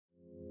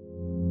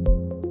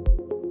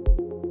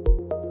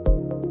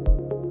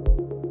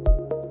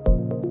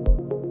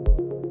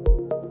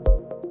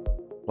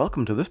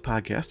Welcome to this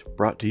podcast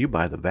brought to you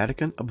by the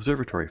Vatican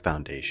Observatory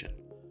Foundation.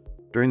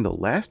 During the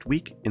last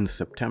week in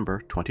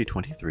September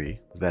 2023,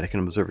 the Vatican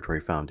Observatory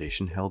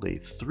Foundation held a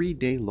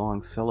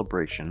 3-day-long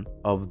celebration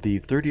of the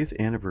 30th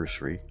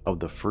anniversary of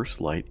the first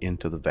light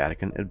into the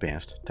Vatican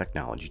Advanced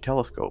Technology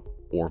Telescope,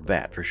 or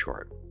VAT for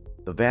short.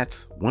 The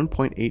VAT's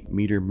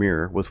 1.8-meter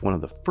mirror was one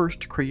of the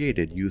first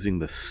created using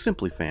the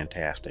simply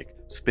fantastic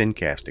spin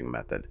casting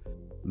method.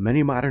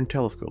 Many modern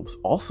telescopes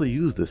also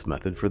use this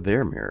method for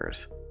their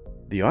mirrors.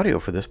 The audio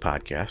for this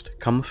podcast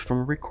comes from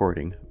a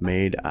recording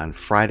made on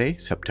Friday,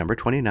 September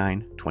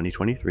 29,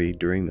 2023,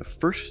 during the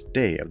first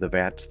day of the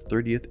VAT's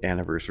 30th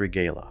anniversary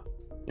gala.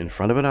 In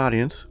front of an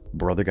audience,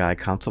 Brother Guy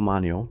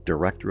Consolmagno,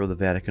 director of the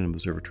Vatican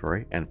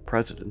Observatory and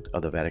president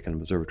of the Vatican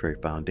Observatory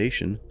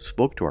Foundation,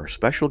 spoke to our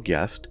special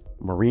guest,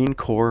 Marine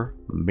Corps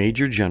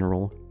Major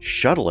General,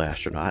 shuttle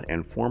astronaut,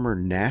 and former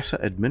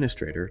NASA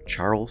administrator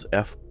Charles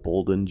F.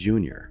 Bolden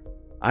Jr.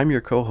 I'm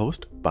your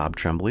co-host, Bob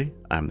Trembley.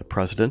 I'm the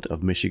president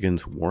of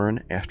Michigan's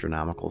Warren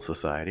Astronomical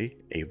Society,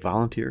 a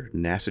volunteer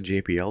NASA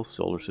JPL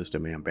Solar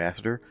System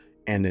ambassador,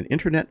 and an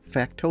internet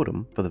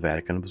factotum for the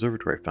Vatican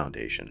Observatory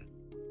Foundation.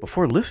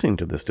 Before listening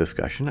to this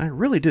discussion, I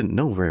really didn't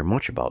know very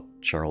much about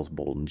Charles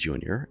Bolden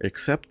Jr.,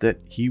 except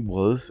that he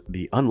was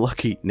the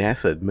unlucky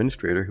NASA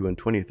administrator who in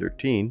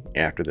 2013,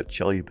 after the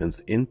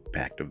Chelyabinsk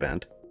impact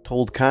event,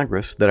 told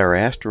Congress that our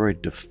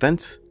asteroid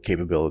defense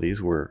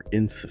capabilities were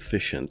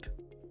insufficient.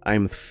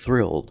 I'm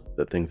thrilled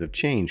that things have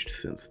changed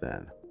since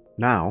then.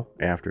 Now,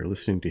 after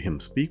listening to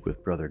him speak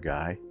with Brother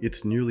Guy,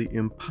 it's nearly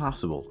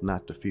impossible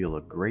not to feel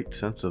a great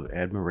sense of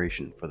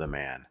admiration for the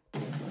man.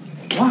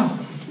 Wow,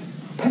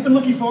 I've been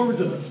looking forward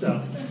to this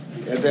stuff.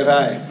 As have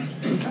I.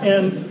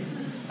 And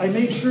I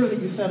made sure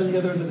that you sat at the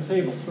other end of the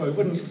table, so I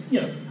wouldn't,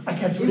 I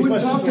catch You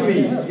wouldn't talk to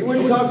me. You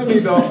wouldn't talk to me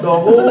the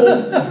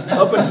whole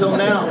up until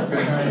now.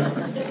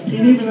 And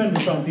even then we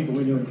found people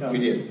we knew in common. We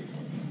did.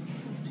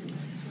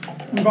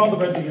 We've all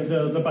read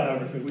the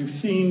biography. We've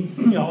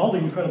seen all the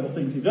incredible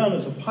things you've done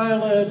as a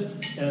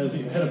pilot, as a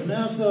head of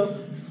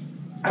NASA.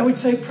 I would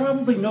say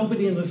probably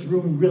nobody in this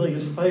room really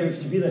aspires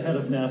to be the head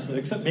of NASA,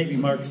 except maybe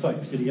Mark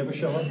Sykes. Did he ever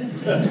show up?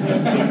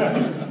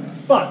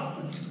 But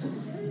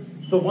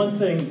the one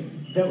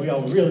thing that we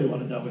all really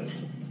want to know is,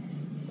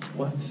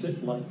 what's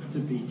it like to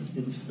be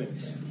in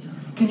space?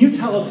 Can you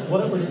tell us what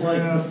it was like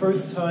the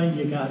first time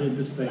you got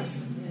into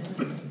space?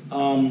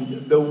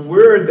 The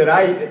word that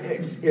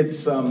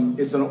it's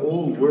an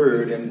old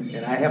word,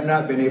 and I have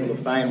not been able to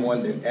find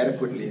one that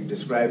adequately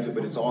describes it,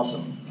 but it's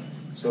awesome.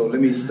 So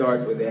let me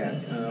start with that.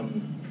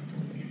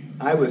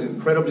 I was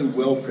incredibly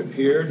well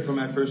prepared for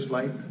my first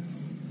flight.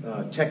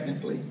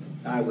 Technically,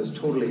 I was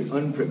totally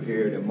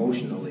unprepared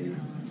emotionally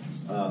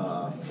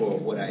for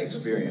what I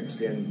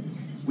experienced. And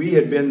we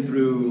had been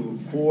through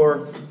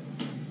 4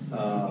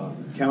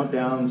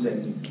 countdowns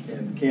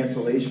and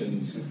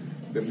cancellations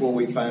before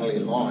we finally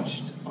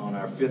launched on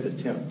our 5th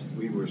attempt.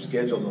 We were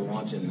scheduled to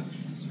launch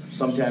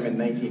sometime in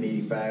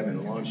 1985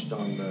 and launched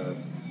on the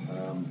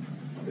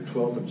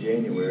 12th of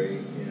January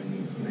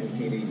in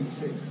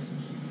 1986.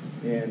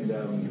 And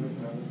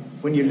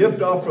when you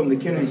lift off from the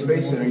Kennedy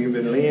Space Center, you've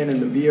been laying in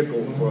the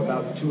vehicle for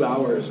about 2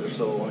 hours or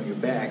so on your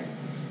back,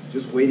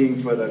 just waiting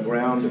for the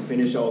ground to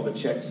finish all the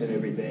checks and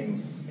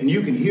everything. And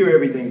you can hear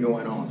everything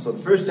going on. So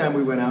the first time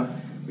we went out,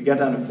 we got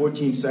down to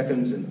 14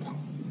 seconds and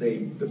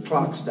the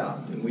clock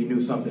stopped, and we knew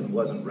something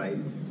wasn't right.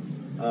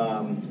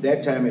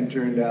 That time it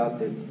turned out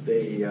that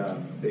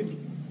they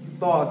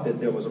thought that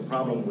there was a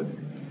problem with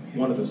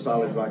one of the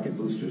solid rocket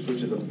boosters,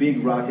 which are the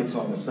big rockets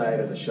on the side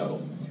of the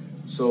shuttle.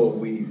 So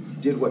we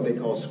did what they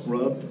call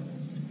scrubbed,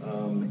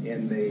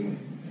 and they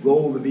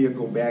rolled the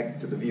vehicle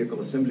back to the vehicle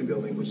assembly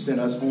building, which sent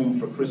us home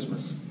for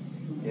Christmas.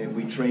 And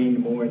we trained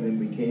more, and then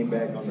we came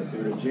back on the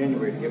 3rd of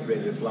January to get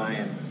ready to fly,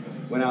 and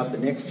went out the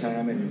next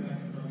time, and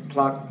the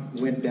clock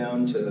went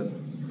down to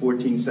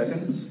 14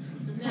 seconds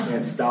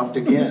and stopped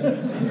again.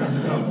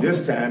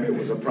 This time it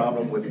was a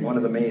problem with one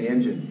of the main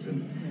engines.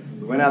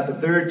 And we went out the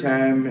 3rd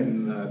time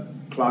and the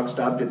clock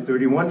stopped at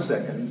 31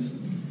 seconds.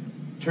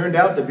 Turned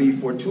out to be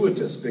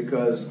fortuitous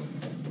because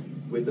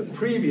with the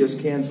previous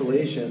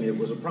cancellation, it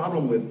was a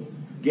problem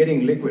with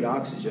getting liquid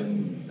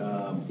oxygen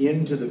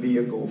into the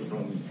vehicle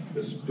from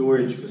the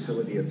storage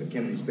facility at the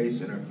Kennedy Space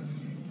Center.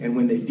 And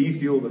when they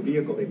defueled the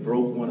vehicle, they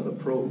broke one of the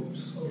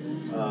probes.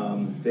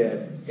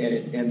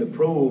 And the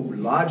probe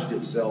lodged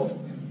itself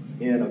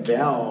in a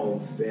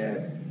valve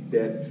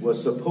that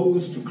was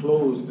supposed to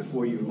close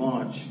before you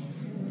launch.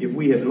 If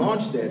we had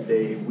launched that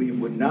day, we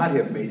would not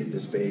have made it to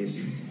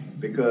space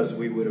because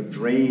we would have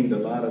drained a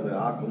lot of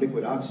the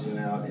liquid oxygen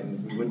out,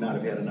 and we would not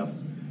have had enough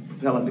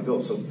propellant to go.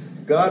 So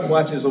God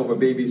watches over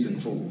babies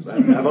and fools.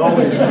 I've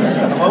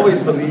always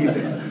believed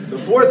it. The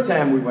 4th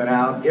time we went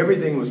out,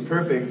 everything was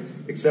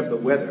perfect except the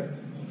weather.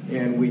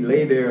 And we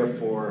lay there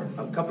for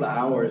a couple of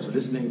hours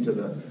listening to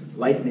the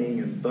lightning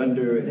and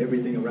thunder and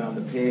everything around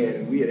the pad.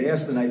 And we had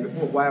asked the night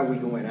before, why are we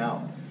going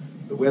out?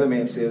 The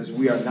weatherman says,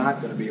 we are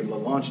not going to be able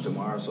to launch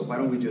tomorrow, so why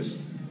don't we just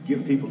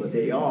give people a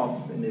day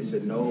off, and they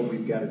said, no,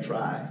 we've got to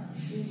try.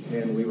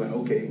 And we went,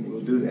 okay,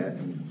 we'll do that.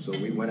 And so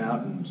we went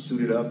out and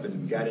suited up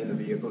and got in the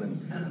vehicle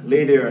and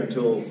lay there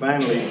until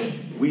finally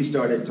we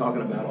started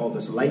talking about all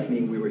this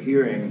lightning we were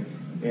hearing,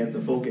 and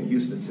the folk in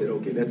Houston said,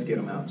 okay, let's get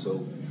them out.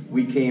 So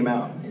we came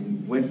out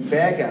and went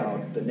back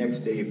out the next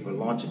day for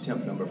launch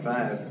attempt number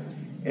 5.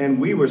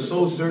 And we were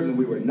so certain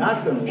we were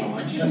not going to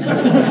launch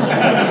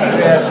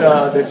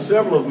that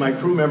several of my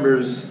crew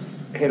members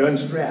had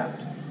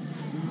unstrapped,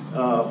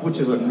 which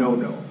is a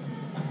no-no.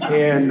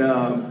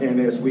 And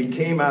as we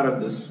came out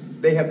of this,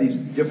 they have these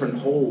different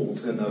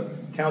holes in the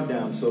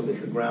countdown so that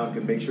the ground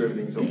can make sure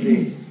everything's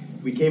okay.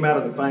 We came out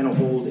of the final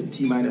hold at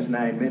T-minus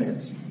 9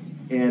 minutes,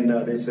 and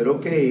they said,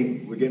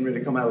 okay, we're getting ready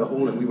to come out of the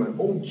hole, and we went,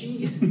 oh,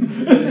 geez.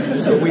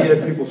 So we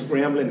had people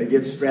scrambling to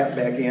get strapped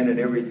back in and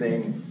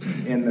everything,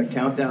 and the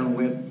countdown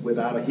went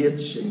without a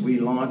hitch, and we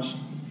launched.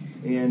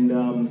 And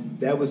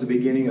that was the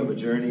beginning of a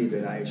journey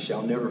that I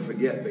shall never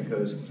forget,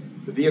 because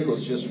the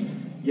vehicle's just,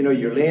 you know,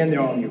 you're laying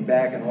there on your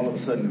back, and all of a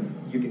sudden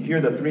you can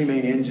hear the 3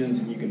 main engines,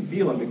 and you can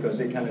feel them because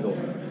they kind of go,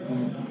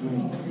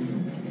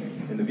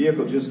 and the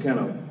vehicle just kind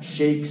of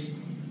shakes,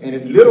 and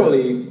it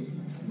literally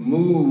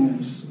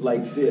moves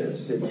like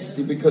this. It's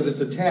because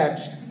it's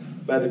attached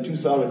by the 2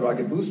 solid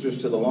rocket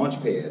boosters to the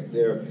launch pad.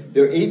 There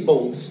are 8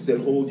 bolts that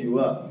hold you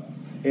up,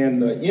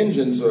 and the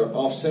engines are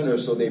off center,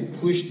 so they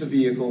push the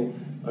vehicle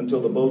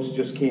until the bolts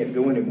just can't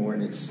go anymore,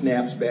 and it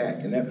snaps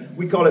back. And that,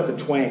 we call it the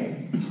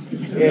twang.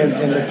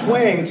 And the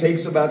twang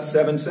takes about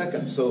 7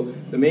 seconds. So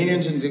the main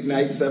engines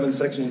ignite 7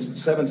 seconds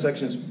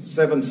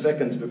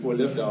before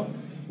liftoff.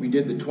 We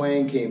did the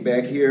twang, came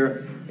back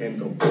here, and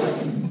go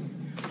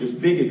this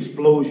big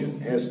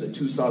explosion as the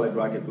 2 solid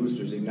rocket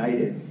boosters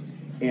ignited,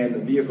 and the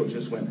vehicle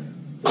just went,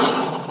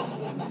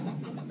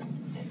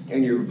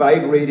 and you're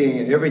vibrating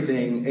and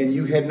everything, and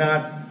you had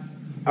not,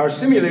 our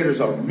simulators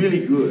are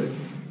really good.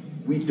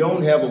 We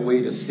don't have a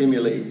way to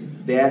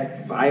simulate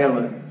that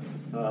violent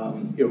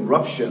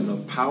eruption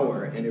of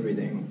power and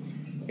everything.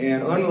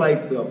 And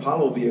unlike the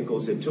Apollo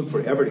vehicles that took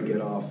forever to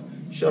get off,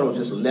 shuttle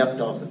just leapt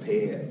off the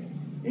pad.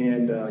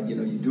 And you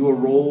know, you do a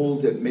roll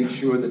to make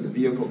sure that the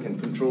vehicle can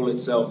control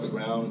itself, the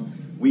ground.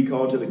 We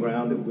call to the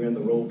ground that we're in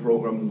the roll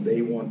program.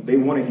 They want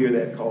to hear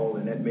that call,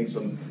 and that makes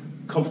them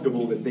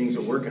comfortable that things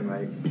are working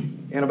right.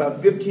 And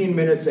about 15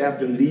 minutes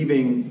after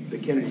leaving the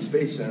Kennedy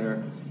Space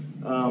Center,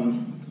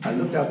 I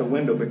looked out the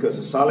window because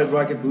the solid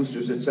rocket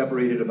boosters had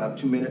separated about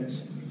 2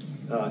 minutes.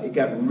 It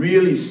got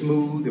really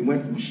smooth. It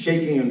went from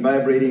shaking and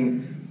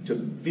vibrating to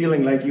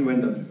feeling like you were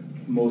in the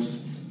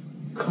most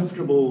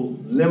comfortable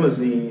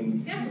limousine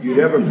you'd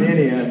ever been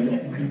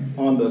in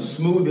on the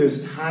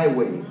smoothest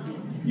highway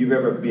you've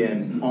ever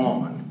been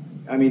on.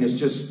 I mean, it's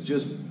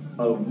just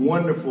a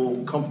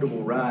wonderful,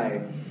 comfortable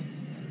ride.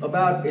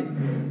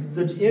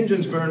 The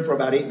engines burn for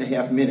about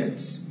 8.5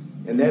 minutes,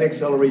 and that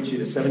accelerates you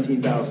to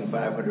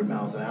 17,500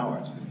 miles an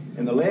hour.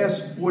 In the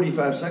last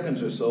 45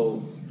 seconds or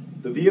so,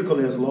 the vehicle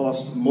has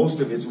lost most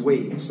of its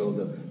weight. So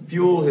the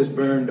fuel has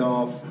burned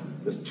off.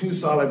 The 2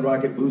 solid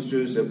rocket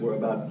boosters that were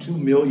about 2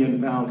 million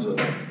pounds of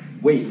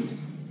weight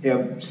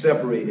have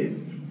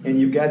separated. And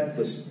you've got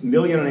this 1.5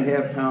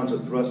 million pounds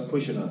of thrust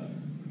pushing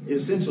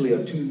essentially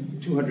a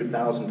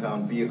 200,000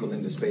 pound vehicle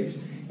into space.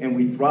 And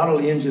we throttle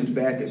the engines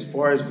back as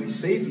far as we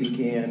safely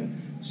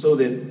can so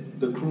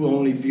that the crew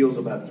only feels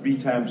about 3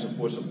 times the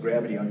force of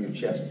gravity on your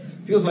chest.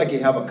 Feels like you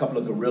have a couple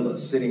of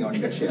gorillas sitting on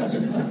your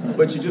chest,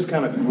 but you just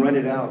kind of grunt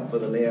it out for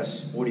the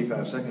last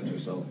 45 seconds or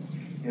so.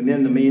 And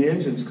then the main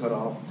engine's cut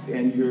off,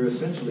 and you're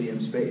essentially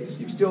in space.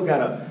 You've still got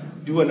to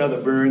do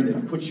another burn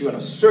that puts you in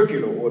a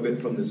circular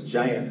orbit from this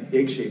giant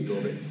egg-shaped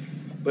orbit.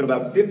 But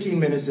about 15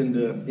 minutes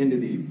into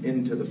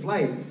the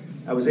flight,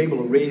 I was able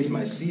to raise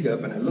my seat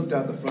up, and I looked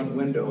out the front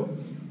window,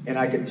 and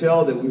I could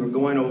tell that we were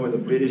going over the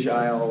British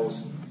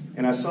Isles,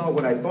 and I saw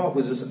what I thought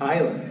was this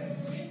island.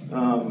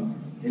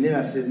 And then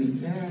I said,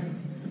 it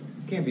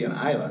can't be an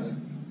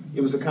island. It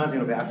was the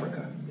continent of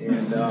Africa.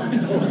 And I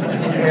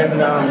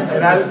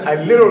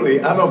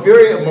literally, I'm a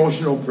very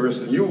emotional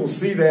person. You will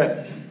see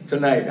that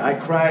tonight. I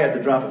cry at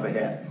the drop of a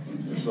hat.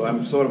 So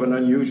I'm sort of an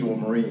unusual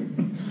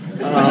Marine.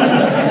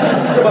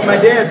 But my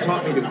dad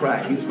taught me to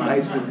cry. He was my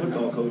high school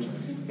football coach,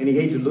 and he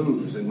hated to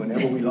lose. And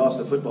whenever we lost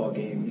a football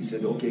game, he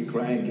said, okay,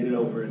 cry and get it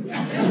over. And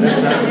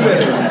let's not do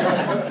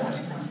that.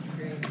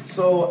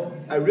 So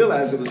I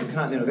realized it was the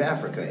continent of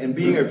Africa. And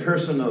being a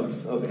person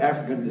of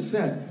African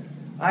descent,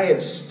 I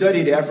had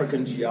studied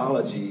African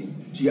geography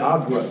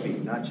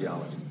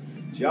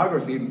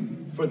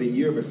for the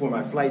year before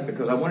my flight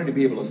because I wanted to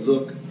be able to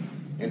look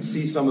and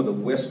see some of the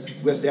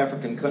West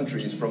African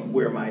countries from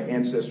where my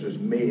ancestors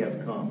may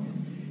have come.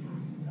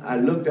 I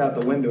looked out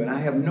the window, and I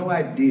have no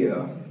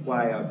idea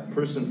why a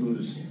person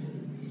who's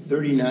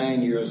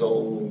 39 years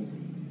old,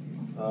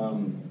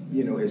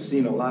 has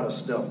seen a lot of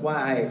stuff, why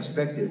I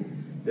expected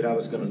that I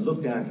was going to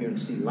look down here and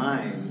see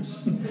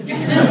lines on the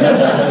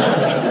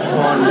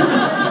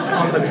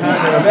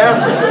continent of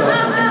Africa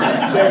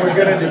that were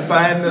going to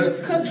define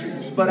the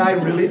countries, but I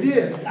really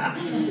did.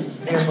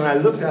 And when I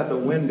looked out the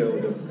window,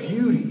 the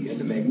beauty and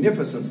the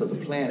magnificence of the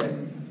planet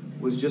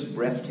was just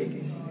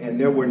breathtaking. And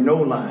there were no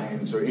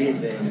lines or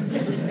anything.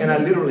 And I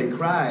literally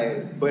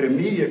cried, but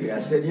immediately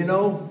I said, you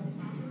know,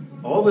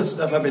 all this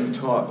stuff I've been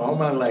taught all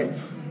my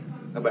life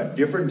about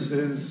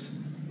differences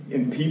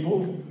in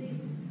people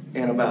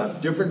and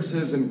about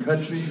differences in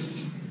countries,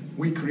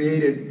 we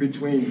created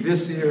between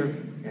this year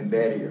and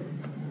that year.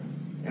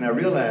 And I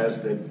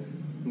realized that,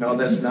 no,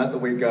 that's not the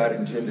way God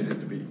intended it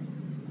to be.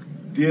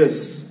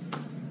 This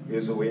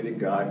is the way that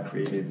God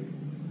created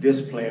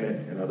this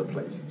planet and other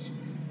places.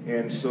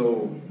 And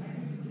so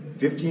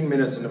 15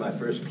 minutes into my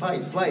first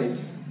flight,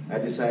 I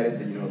decided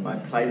that, you know, my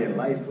plight in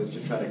life was to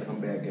try to come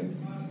back and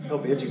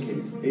help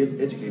educate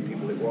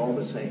people that we're all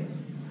the same.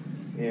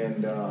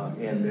 And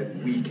that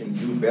we can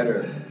do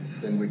better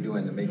than we're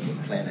doing to make the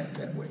planet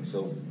that way.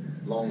 So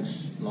long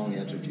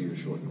answer to your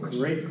short question.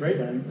 Great,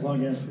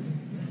 long answer.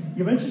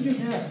 You mentioned your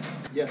dad.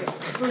 Yes.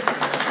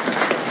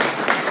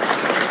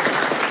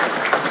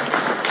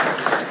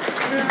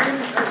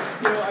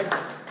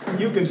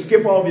 You can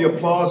skip all the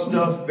applause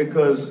stuff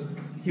because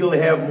he'll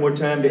have more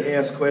time to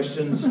ask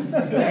questions.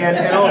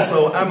 And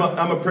also,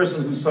 I'm a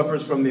person who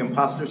suffers from the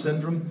imposter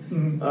syndrome.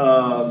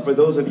 Mm-hmm. For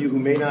those of you who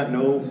may not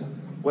know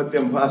what the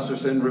imposter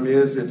syndrome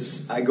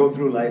is, I go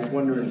through life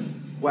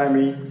wondering, why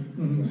me?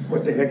 Mm-hmm.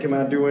 What the heck am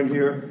I doing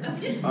here?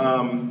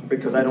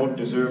 Because I don't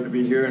deserve to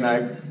be here, and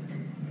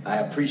I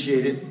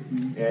appreciate it,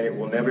 and it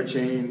will never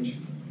change.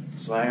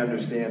 So I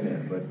understand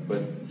that,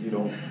 but you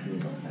don't,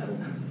 I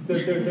don't.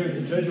 There's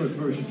a Jesuit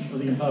version of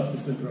the imposter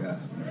syndrome, yeah,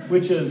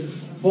 which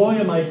is, boy,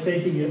 am I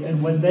faking it,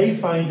 and when they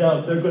find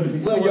out, they're going to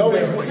be so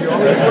embarrassed.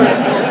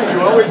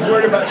 You're always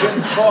worried about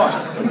getting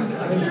caught.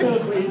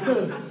 Instead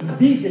of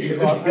me getting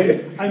caught,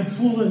 I'm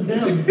fooling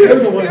them. They're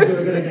the ones that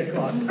are going to get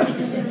caught.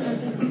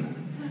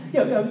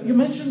 Yeah, you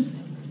mentioned,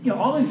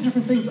 all these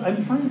different things.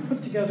 I'm trying to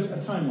put together a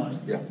timeline.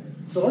 Yeah.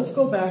 So let's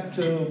go back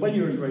to when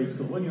you were in grade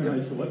school, when you were in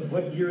high school.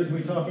 What years are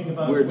we talking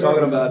about? We're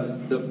talking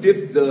about the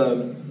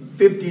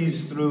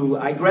 50s through,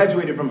 I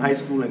graduated from high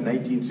school in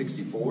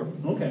 1964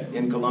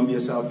 in Columbia,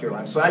 South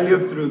Carolina. So I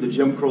lived through the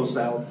Jim Crow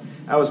South.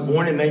 I was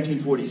born in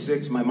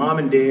 1946. My mom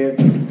and dad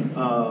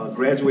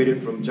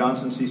graduated from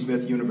Johnson C.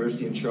 Smith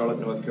University in Charlotte,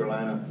 North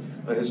Carolina,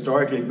 a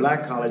historically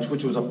black college,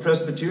 which was a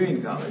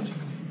Presbyterian college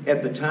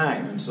at the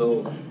time. And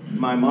so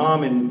my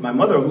mom and my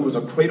mother, who was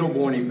a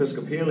cradle-born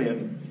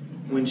Episcopalian,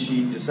 when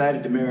she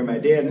decided to marry my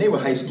dad, and they were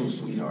high school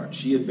sweethearts.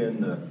 She had been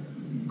the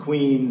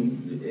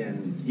queen,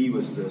 and he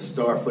was the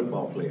star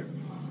football player,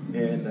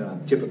 and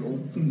typical.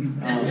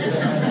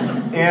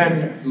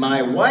 And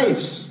my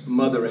wife's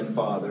mother and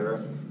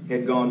father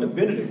had gone to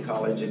Benedict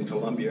College in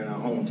Columbia, in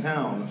our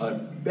hometown, a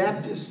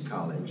Baptist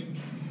college.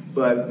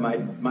 But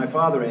my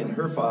father and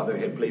her father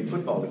had played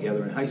football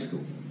together in high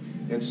school.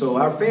 And so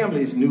our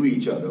families knew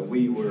each other.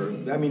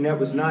 That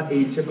was not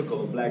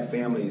atypical of black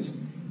families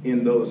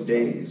in those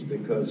days,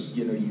 because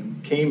you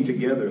came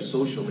together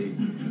socially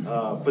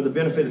for the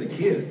benefit of the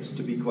kids,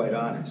 to be quite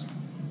honest.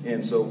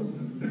 And so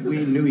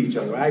we knew each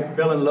other. I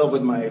fell in love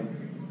with my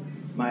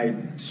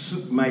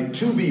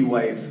to-be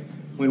wife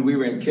when we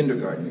were in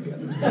kindergarten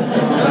together.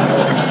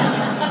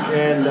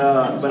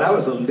 But I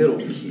was a little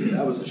kid.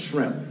 I was a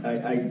shrimp.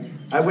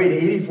 I weighed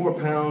 84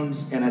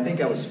 pounds, and I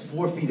think I was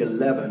 4 feet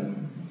 11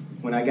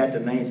 when I got to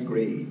 9th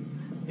grade.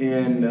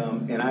 And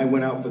I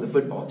went out for the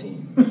football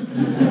team.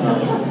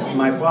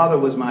 My father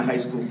was my high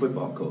school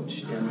football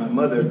coach, and my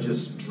mother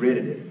just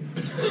dreaded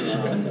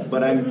it.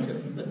 But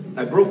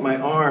I broke my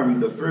arm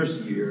the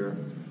first year,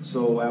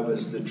 so I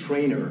was the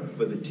trainer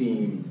for the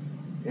team,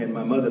 and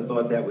my mother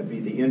thought that would be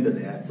the end of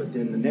that. But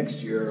then the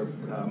next year,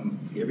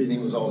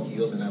 everything was all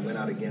healed, and I went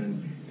out again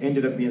and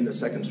ended up being the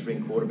second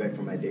string quarterback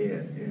for my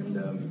dad.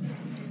 And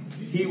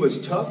he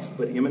was tough,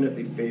 but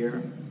eminently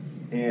fair.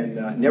 And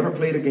never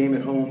played a game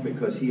at home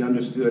because he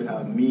understood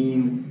how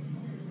mean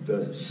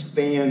the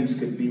fans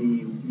could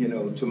be,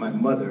 to my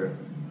mother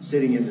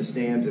sitting in the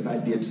stands if I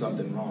did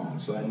something wrong.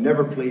 So I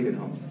never played at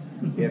home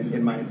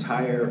in my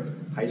entire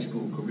high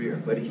school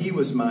career. But he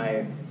was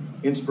my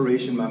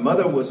inspiration. My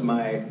mother was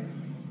my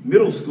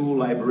middle school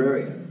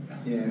librarian.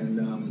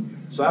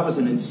 And so I was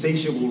an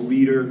insatiable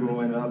reader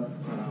growing up.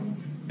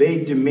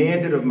 They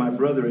demanded of my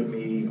brother and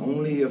me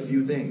only a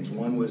few things.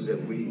 One was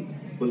that we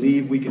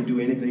believe we can do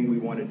anything we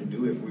wanted to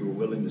do if we were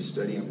willing to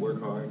study and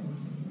work hard,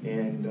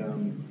 and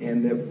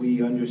that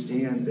we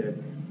understand that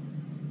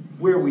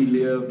where we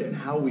lived and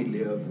how we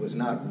lived was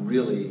not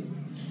really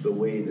the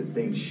way that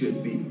things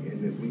should be,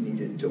 and that we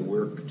needed to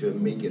work to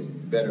make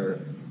it better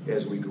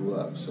as we grew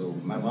up. So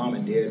my mom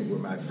and dad were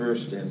my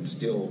first and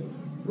still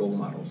role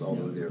models,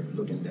 although they're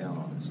looking down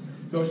on us.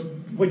 So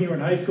when you were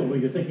in high school, were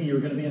you thinking you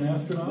were going to be an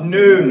astronaut?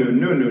 No.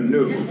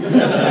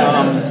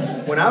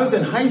 When I was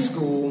in high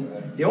school,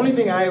 the only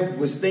thing I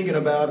was thinking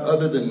about,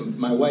 other than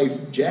my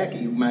wife,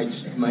 Jackie, my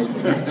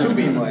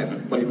to-be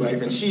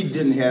wife, and she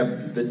didn't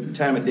have the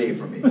time of day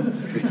for me,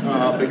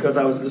 because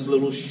I was this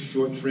little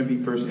short,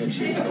 shrimpy person, and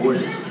she was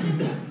gorgeous.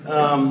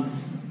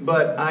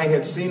 But I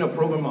had seen a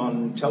program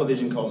on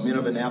television called Men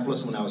of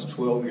Annapolis when I was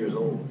 12 years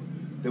old.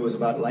 That was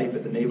about life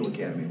at the Naval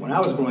Academy. When I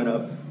was growing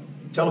up,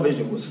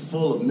 television was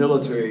full of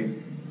military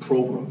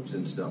programs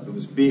and stuff. It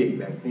was big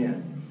back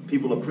then.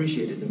 People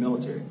appreciated the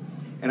military.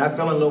 And I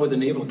fell in love with the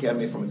Naval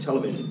Academy from a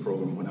television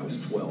program when I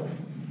was 12.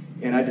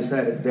 And I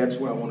decided that's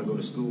where I want to go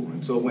to school.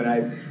 And so when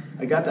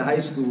I got to high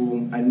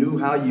school, I knew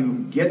how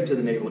you get to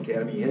the Naval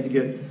Academy. You had to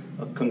get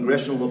a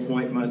congressional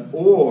appointment,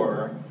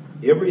 or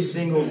every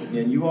single,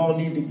 and you all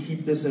need to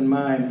keep this in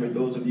mind for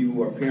those of you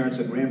who are parents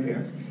or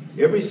grandparents,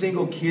 every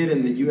single kid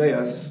in the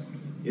U.S.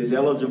 is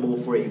eligible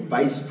for a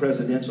vice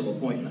presidential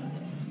appointment.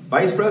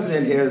 Vice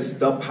president has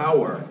the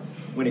power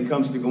when it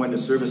comes to going to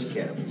service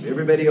academies.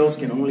 Everybody else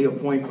can only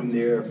appoint from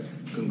their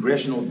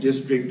congressional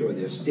district or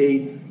their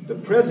state. The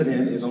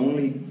president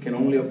can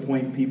only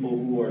appoint people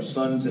who are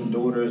sons and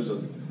daughters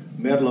of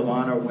Medal of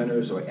Honor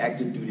winners or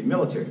active duty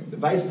military. The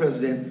vice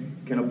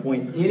president can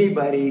appoint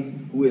anybody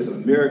who is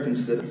an American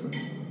citizen.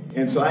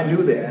 And so I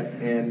knew that,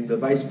 and the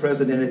vice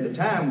president at the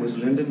time was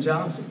Lyndon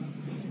Johnson.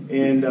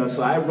 And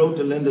so I wrote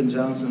to Lyndon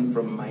Johnson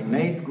from my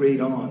 9th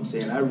grade on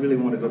saying, I really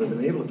want to go to the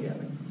Naval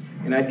Academy.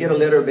 And I'd get a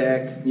letter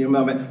back. You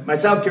know, my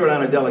South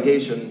Carolina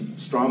delegation,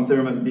 Strom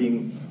Thurmond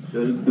being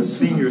the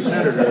senior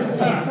senator,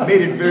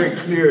 made it very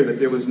clear that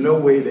there was no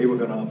way they were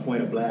going to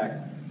appoint a black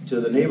to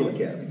the Naval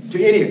Academy,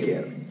 to any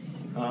academy.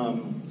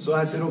 So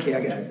I said, okay,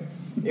 I got it.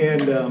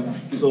 And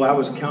so I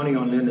was counting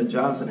on Lyndon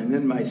Johnson. And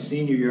then my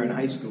senior year in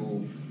high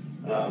school,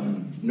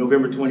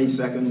 November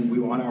 22nd, we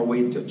were on our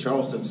way to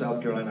Charleston,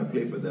 South Carolina to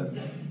play for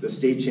the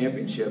state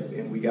championship,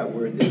 and we got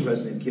word that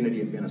President Kennedy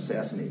had been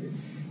assassinated.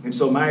 And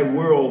so my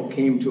world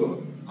came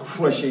to a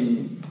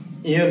crushing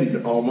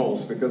end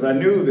almost, because I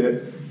knew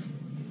that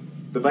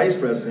the vice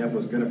president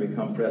was going to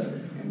become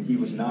president, and he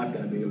was not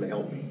going to be able to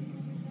help me.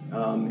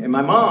 And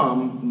my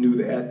mom knew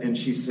that, and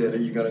she said, are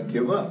you going to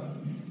give up?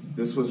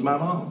 This was my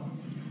mom.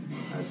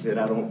 I said,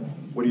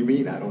 what do you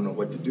mean? I don't know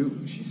what to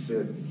do. She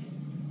said,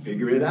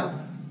 figure it out.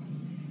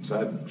 So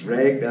I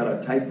dragged out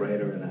a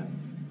typewriter and I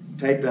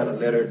typed out a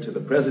letter to the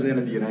President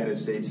of the United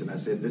States, and I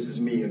said, this is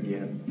me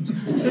again.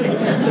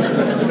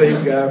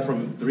 Same guy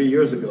from 3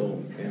 years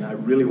ago, and I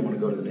really want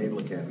to go to the Naval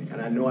Academy. And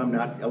I know I'm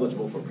not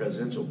eligible for a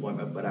presidential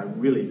appointment, but I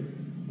really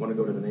want to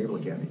go to the Naval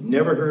Academy.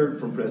 Never heard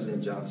from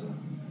President Johnson,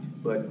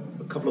 but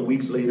a couple of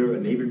weeks later, a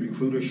Navy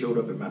recruiter showed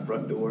up at my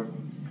front door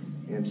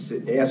and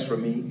asked for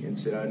me and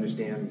said, I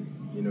understand,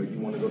 you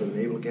want to go to the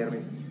Naval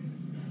Academy.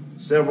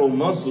 Several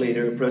months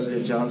later,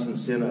 President Johnson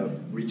sent a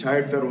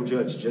retired federal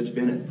judge, Judge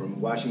Bennett, from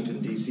Washington,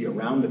 D.C.,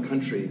 around the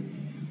country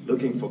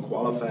looking for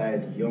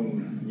qualified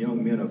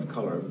young men of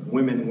color.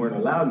 Women weren't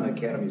allowed in the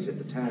academies at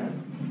the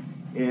time.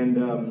 And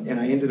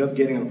I ended up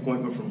getting an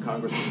appointment from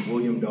Congressman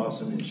William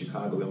Dawson in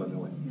Chicago,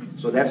 Illinois.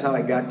 So that's how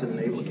I got to the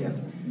Naval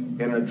Academy.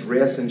 Had an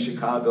address in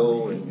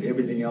Chicago and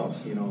everything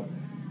else,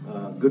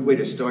 good way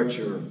to start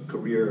your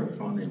career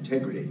on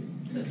integrity.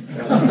 But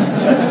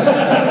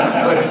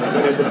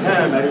at the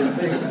time, I didn't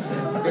think about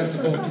that. You got to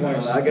vote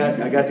twice. I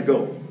got to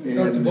go. You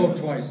got to vote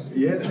twice.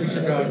 Yeah. In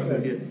Chicago. I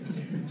did.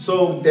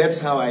 So that's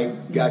how I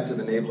got to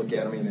the Naval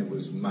Academy, and it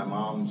was my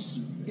mom's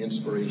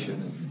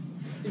inspiration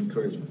and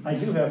encouragement. I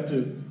do have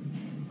to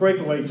break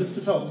away just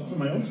to tell from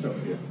my own story.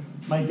 Yeah.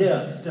 My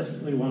dad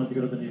desperately wanted to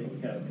go to the Naval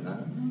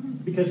Academy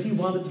because he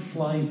wanted to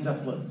fly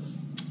Zeppelins.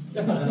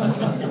 This is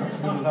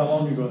how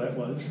long ago that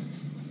was.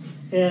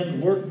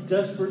 And worked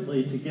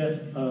desperately to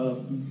get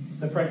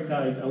the correct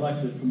guy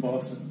elected from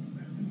Boston.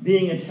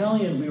 Being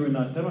Italian, we were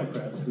not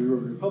Democrats, we were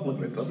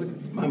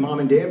Republicans. My mom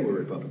and dad were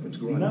Republicans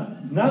growing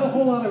up. Not a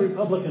whole lot of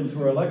Republicans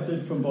were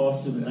elected from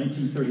Boston in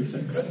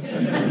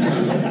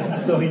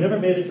 1936. So he never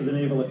made it to the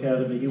Naval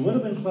Academy. He would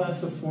have been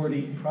class of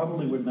 40,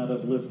 probably would not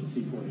have lived to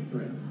see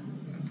 43.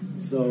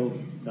 So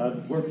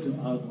God works in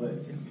odd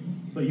ways.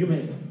 But you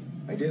made it.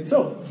 I did.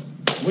 So,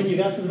 when you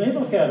got to the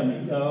Naval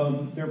Academy,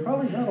 there were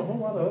probably not a whole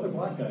lot of other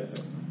black guys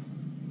there.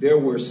 There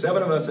were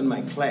 7 of us in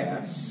my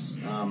class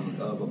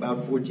of about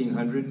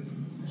 1,400,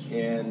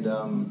 and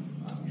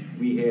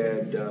we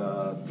had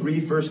 3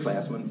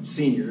 first-classmen,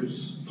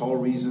 seniors, Paul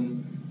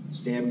Reason,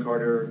 Stan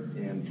Carter,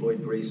 and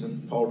Floyd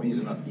Grayson. Paul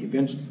Reason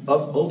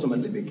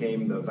ultimately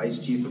became the Vice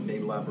Chief of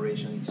Naval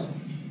Operations,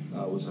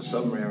 was a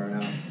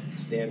submariner.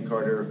 Stan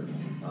Carter,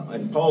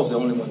 and Paul's the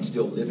only one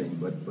still living,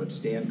 but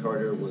Stan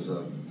Carter was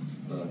a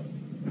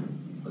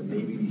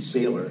Navy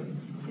sailor,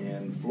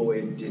 and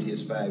Floyd did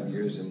his 5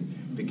 years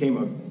and became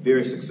a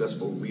very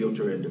successful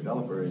realtor and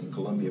developer in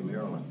Columbia,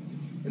 Maryland.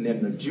 And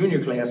then the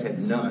junior class had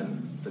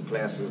none, the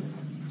class of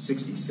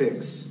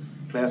 66.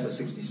 Class of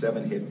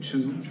 67 had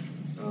 2.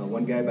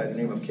 One guy by the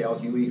name of Cal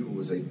Huey, who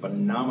was a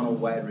phenomenal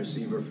wide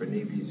receiver for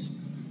Navy's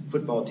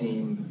football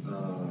team.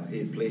 He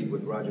had played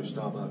with Roger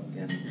Staubach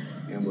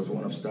and was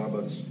one of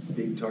Staubach's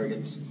big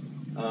targets.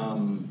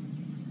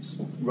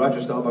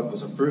 Roger Staubach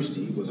was a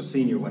firstie, was a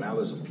senior when I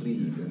was a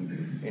plebe,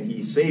 and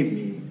he saved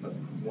me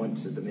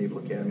once at the Naval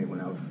Academy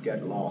when I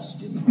got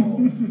lost in the hall.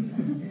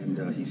 And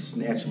he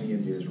snatched me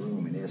into his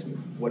room and asked me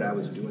what I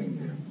was doing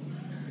there.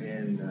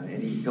 And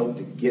he helped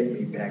to get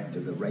me back to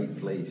the right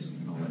place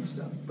and all that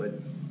stuff.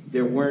 But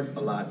there weren't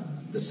a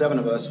lot. The 7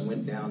 of us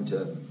went down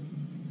to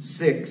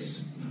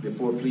 6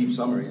 before plebe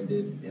summer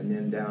ended, and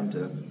then down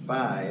to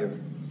 5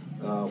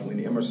 when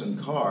Emerson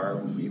Carr,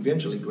 who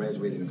eventually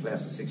graduated in the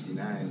class of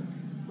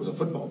 '69, was a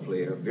football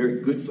player, a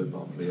very good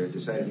football player,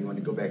 decided he wanted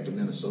to go back to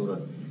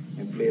Minnesota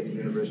and play at the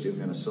University of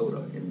Minnesota,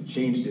 and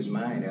changed his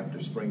mind after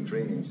spring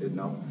training and said,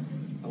 no,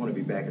 I want to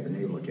be back at the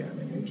Naval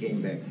Academy, and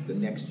came back the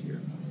next year.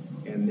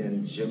 And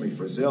then Jimmy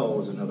Frizzell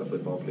was another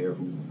football player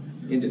who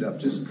ended up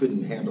just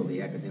couldn't handle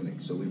the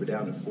academics. So we were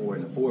down to 4,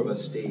 and the 4 of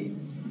us stayed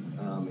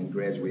and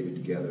graduated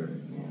together.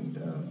 And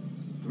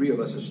 3 of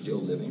us are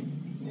still living,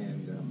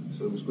 and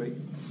so it was great.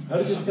 How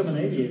did you become an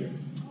aviator?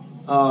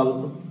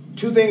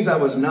 2 things I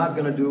was not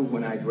going to do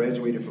when I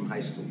graduated from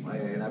high school,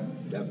 and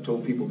I've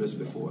told people this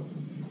before.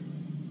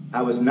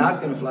 I was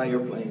not going to fly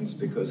airplanes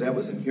because that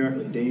was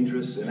inherently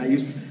dangerous. And I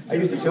used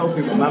to tell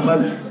people, my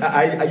mother,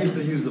 I used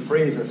to use the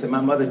phrase, I said,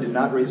 my mother did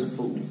not raise a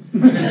fool.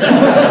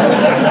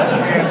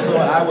 And so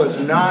I was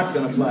not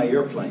going to fly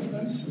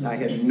airplanes. I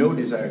had no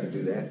desire to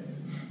do that.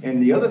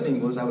 And the other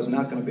thing was I was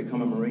not going to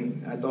become a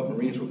Marine. I thought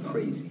Marines were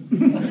crazy.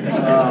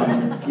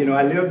 You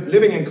know,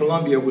 living in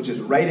Columbia, which is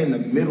right in the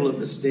middle of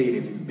the state,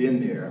 if you've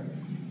been there.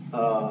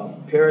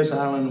 Paris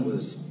Island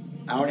was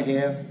an hour and a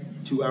half,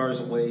 2 hours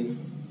away.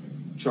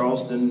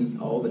 Charleston,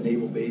 all the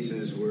naval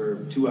bases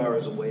were 2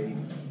 hours away.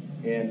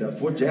 And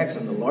Fort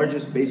Jackson, the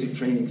largest basic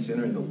training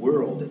center in the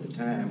world at the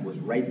time, was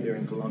right there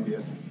in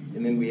Columbia.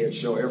 And then we had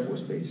Shaw Air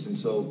Force Base. And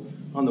so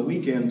on the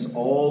weekends,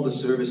 all the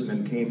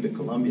servicemen came to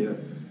Columbia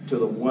to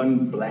the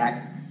one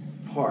black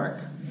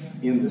park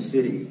in the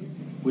city,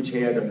 which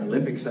had an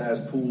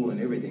Olympic-sized pool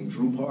and everything,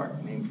 Drew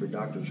Park, named for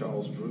Dr.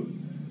 Charles Drew,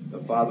 the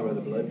father of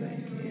the blood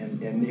bank.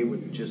 And they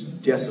would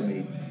just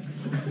decimate,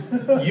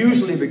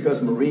 usually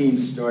because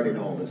Marines started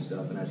all this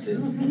stuff. And I said,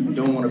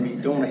 don't want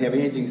to have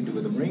anything to do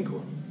with the Marine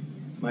Corps.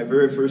 My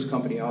very first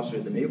company officer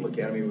at the Naval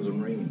Academy was a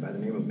Marine by the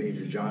name of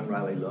Major John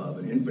Riley Love,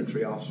 an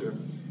infantry officer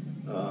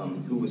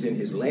who was in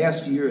his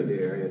last year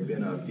there, had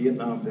been a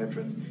Vietnam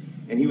veteran.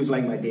 And he was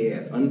like my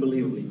dad,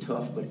 unbelievably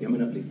tough but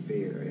eminently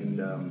fair.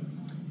 And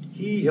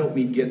he helped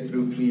me get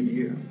through plebe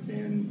year.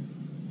 And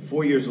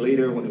 4 years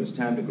later, when it was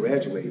time to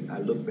graduate, I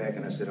looked back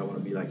and I said, I want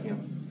to be like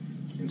him.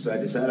 And so I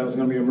decided I was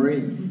going to be a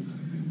Marine.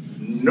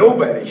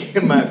 Nobody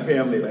in my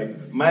family,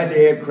 like my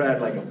dad cried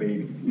like a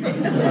baby.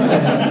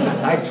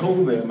 I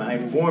told them, I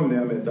informed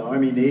them at the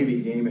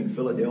Army-Navy game in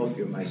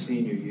Philadelphia my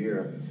senior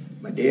year.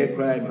 My dad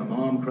cried, my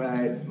mom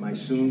cried, my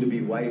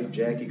soon-to-be wife,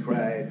 Jackie,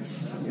 cried.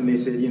 And they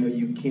said, you know,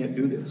 you can't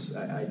do this.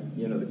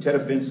 You know, the Tet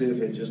Offensive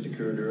had just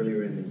occurred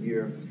earlier in the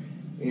year.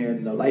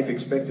 And the life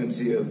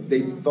expectancy of,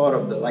 they thought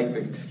of the life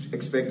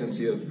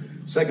expectancy of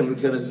second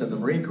lieutenants in the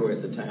Marine Corps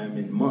at the time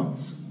in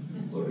months,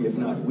 or if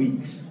not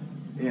weeks.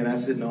 And I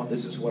said, no,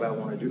 this is what I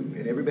want to do.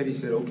 And everybody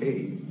said,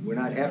 okay, we're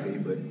not happy,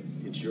 but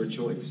it's your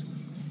choice.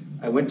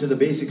 I went to the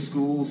basic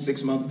school,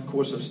 6-month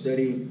course of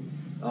study,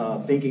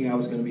 thinking I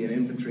was going to be an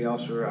infantry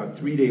officer. Our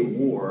 3-day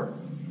war,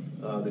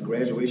 the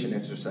graduation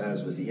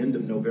exercise was the end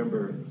of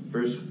November,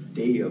 first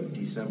day of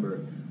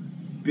December.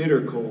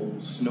 Bitter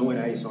cold, snow and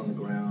ice on the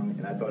ground,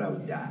 and I thought I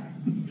would die.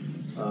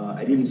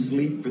 I didn't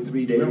sleep for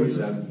 3 days. Where was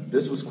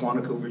this was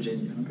Quantico,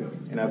 Virginia. Okay.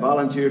 And I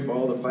volunteered for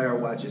all the fire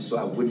watches so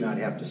I would not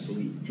have to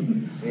sleep.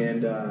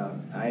 And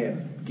I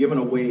had given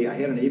away, I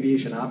had an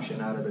aviation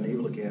option out of the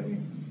Naval Academy,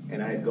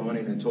 and I had gone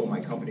in and told my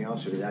company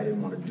officer that I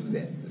didn't want to do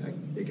that.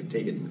 They could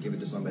take it and give it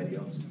to somebody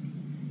else.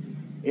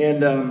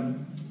 And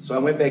so I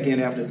went back in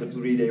after the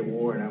 3-day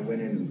war, and I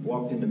went in and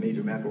walked into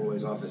Major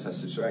McElroy's office. I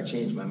said, sir, I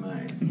changed my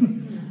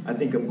mind. I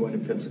think I'm going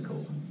to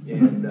Pensacola.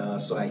 And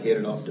so I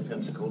headed off to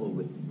Pensacola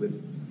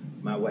with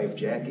my wife,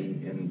 Jackie.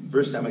 And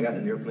first time I got in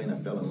an airplane, I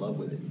fell in love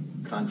with it,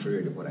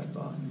 contrary to what I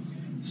thought.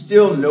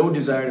 Still no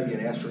desire to be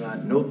an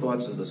astronaut, no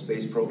thoughts of the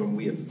space program.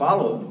 We had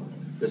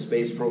followed the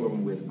space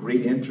program with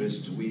great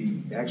interest.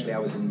 I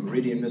was in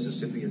Meridian,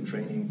 Mississippi in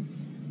training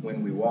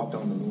when we walked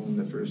on the moon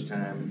the first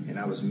time, and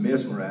I was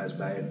mesmerized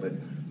by it, but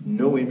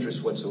no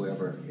interest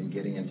whatsoever in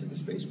getting into the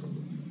space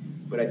program.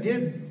 But I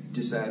did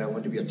decide I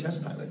wanted to be a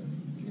test pilot.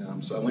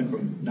 So I went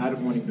from not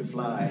wanting to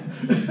fly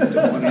to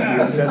wanting to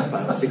be a test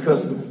pilot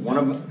because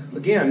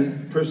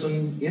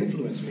person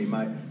influenced me.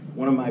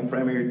 One of my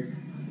primary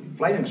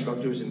flight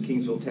instructors in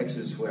Kingsville,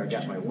 Texas, where I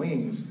got my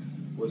wings,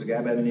 was a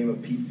guy by the name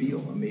of Pete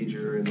Field, a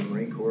major in the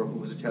Marine Corps who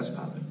was a test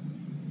pilot.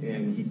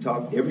 And he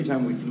talked, every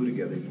time we flew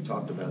together, he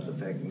talked about the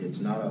fact that it's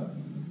not a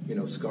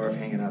scarf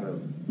hanging out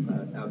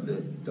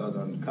the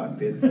doggone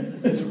cockpit.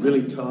 It's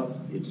really tough,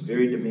 it's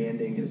very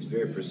demanding, and it's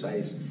very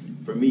precise.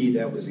 For me,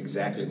 that was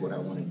exactly what I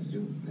wanted to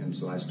do. And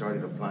so I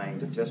started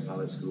applying to test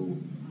pilot school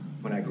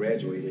when I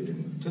graduated.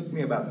 And it took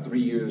me about 3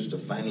 years to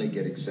finally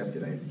get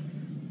accepted. I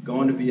had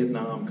gone to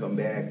Vietnam, come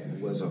back,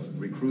 was a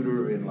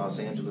recruiter in Los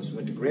Angeles,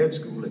 went to grad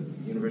school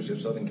at the University of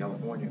Southern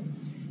California,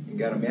 and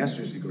got a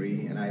master's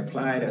degree. And I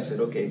applied. I said,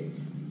 okay,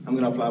 I'm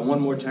going to apply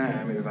one more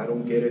time, and if I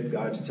don't get it,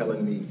 God's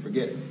telling me,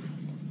 forget it.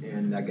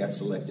 And I got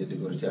selected to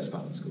go to test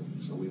pilot school.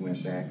 So we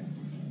went back.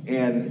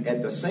 And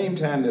at the same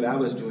time that I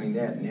was doing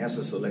that,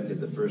 NASA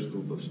selected the first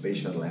group of space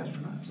shuttle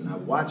astronauts. And I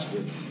watched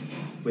it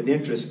with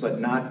interest, but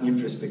not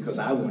interest because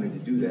I wanted to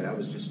do that. I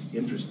was just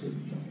interested.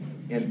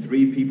 And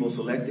 3 people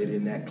selected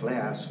in that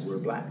class were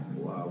black,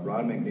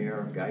 Ron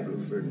McNair, Guy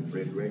Bluford, and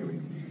Fred Gregory.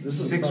 This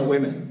is Six about,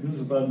 women. This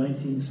is about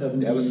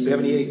 1970. That was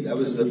 78. That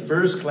was the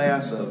first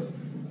class of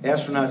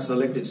astronauts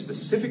selected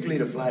specifically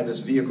to fly this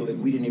vehicle that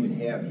we didn't even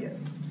have yet.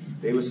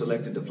 They were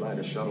selected to fly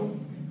the shuttle.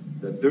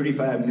 The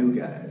 35 new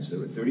guys. There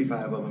were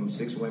 35 of them,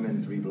 6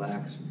 women, 3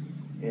 blacks.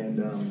 And,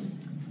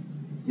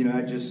 you know,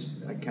 I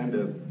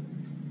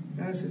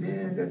said,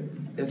 yeah,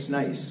 that's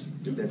nice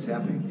that that's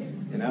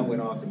happening. And I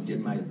went off and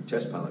did my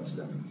test pilot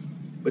stuff.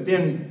 But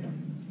then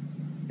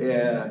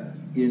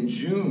in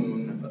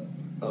June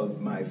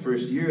of my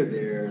first year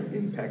there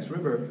in Pax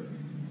River,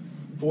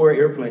 4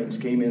 airplanes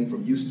came in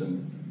from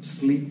Houston,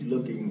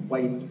 sleek-looking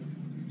white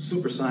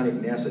supersonic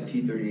NASA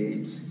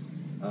T-38s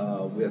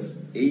with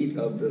 8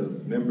 of the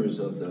members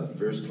of the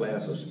first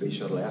class of space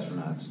shuttle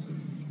astronauts.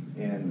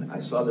 And I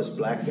saw this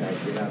black guy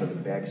get out of the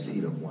back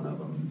seat of one of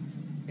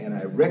them. And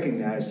I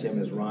recognized him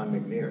as Ron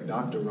McNair,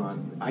 Dr.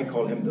 Ron. I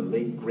call him the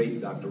late, great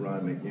Dr.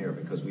 Ron McNair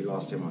because we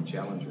lost him on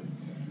Challenger.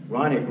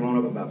 Ron had grown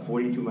up about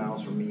 42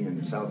 miles from me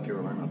in South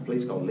Carolina, a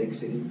place called Lake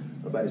City,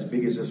 about as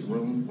big as this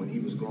room when he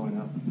was growing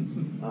up.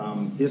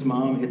 His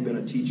mom had been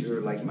a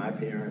teacher like my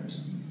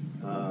parents,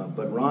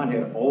 but Ron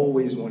had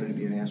always wanted to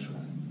be an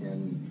astronaut.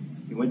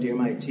 And he went to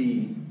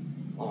MIT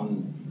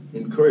on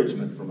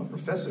encouragement from a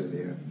professor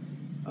there.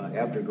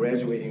 After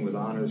graduating with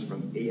honors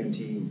from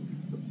A&T,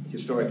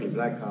 historically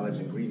black college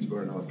in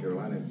Greensboro, North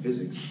Carolina, in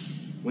physics,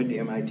 went to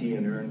MIT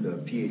and earned a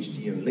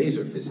PhD in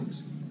laser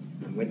physics,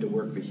 and went to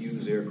work for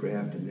Hughes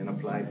Aircraft, and then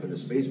applied for the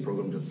space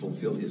program to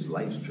fulfill his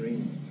life's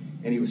dream.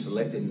 And he was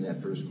selected in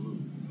that first group.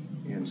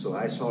 And so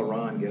I saw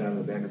Ron get out of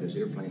the back of this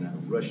airplane, and I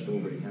rushed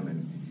over to him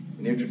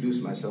and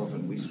introduced myself,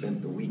 and we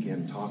spent the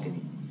weekend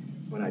talking.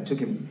 When I took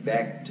him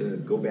back to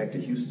go back to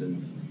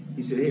Houston,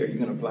 he said, "Hey, are you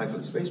going to apply for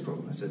the space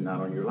program?" I said,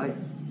 "Not on your life."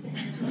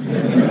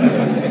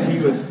 And he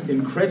was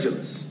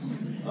incredulous.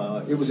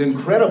 It was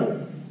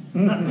incredible.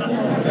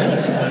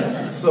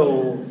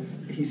 So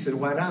he said,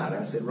 "Why not?"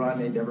 I said, "Ron,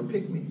 they never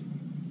picked me."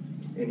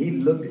 And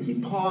he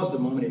paused a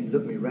moment and he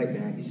looked me right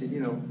back. He said, "You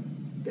know,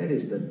 that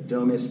is the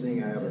dumbest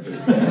thing I ever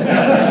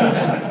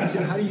heard." He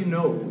said, "How do you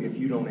know if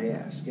you don't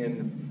ask?"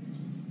 And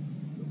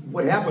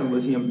what happened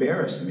was he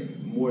embarrassed me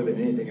more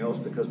than anything else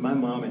because my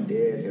mom and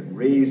dad had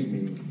raised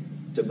me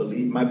to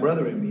believe, my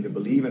brother and me, to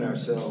believe in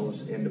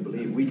ourselves and to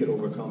believe we could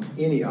overcome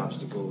any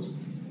obstacles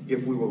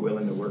if we were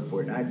willing to work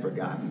for it. And I'd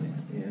forgotten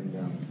it. And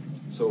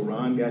so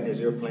Ron got in his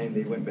airplane,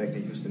 they went back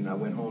to Houston, and I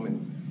went home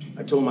and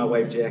I told my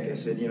wife, Jackie, I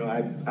said, "You know,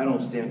 I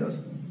don't stand a,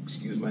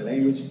 excuse my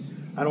language,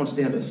 I don't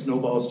stand a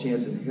snowball's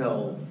chance in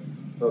hell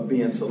of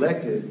being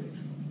selected,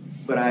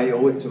 but I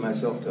owe it to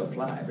myself to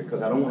apply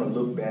because I don't want to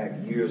look back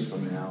years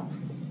from now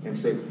and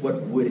say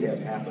what would have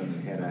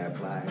happened had I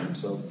applied." And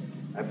so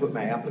I put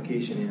my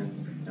application in.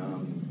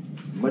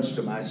 Much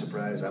to my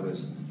surprise, I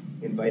was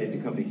invited to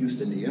come to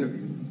Houston to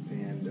interview,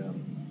 and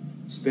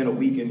spent a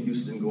week in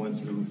Houston going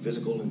through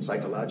physical and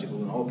psychological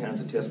and all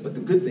kinds of tests. But the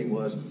good thing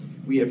was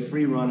we had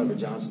free run of the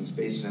Johnson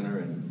Space Center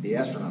and the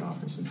astronaut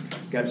office, and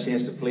got a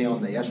chance to play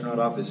on the astronaut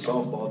office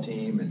softball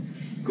team and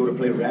go to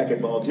play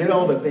racquetball, did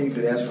all the things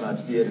that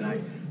astronauts did. And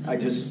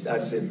I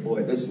said,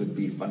 boy, this would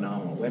be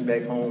phenomenal. Went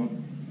back home.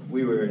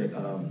 We were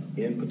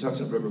in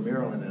Patuxent River,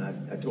 Maryland, and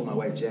I told my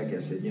wife, Jackie, I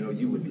said, "You know,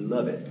 you would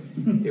love it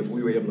if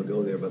we were able to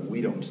go there, but we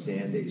don't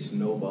stand a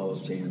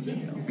snowball's chance in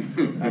hell."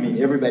 I mean,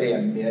 everybody I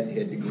met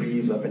had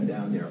degrees up and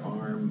down their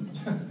arm,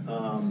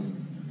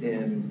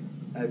 and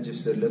I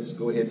just said, let's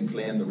go ahead and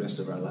plan the rest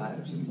of our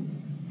lives.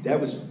 And that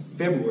was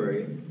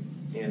February,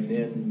 and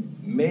then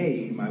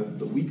May,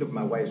 the week of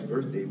my wife's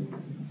birthday,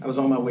 I was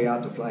on my way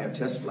out to fly a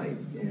test flight,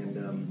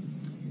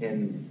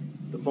 and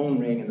the phone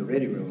rang in the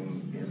ready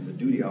room, and the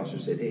duty officer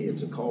said, "Hey,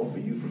 it's a call for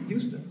you from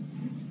Houston."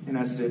 And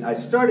I said, I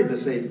started to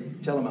say,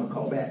 "Tell him I'll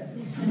call back."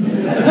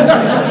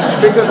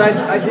 Because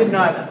I did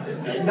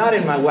not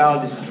in my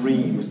wildest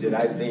dreams did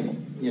I think,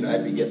 you know,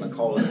 I'd be getting a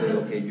call to say,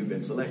 "Okay, you've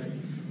been selected."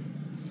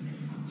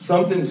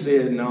 Something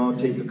said, "No,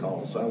 take the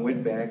call." So I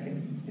went back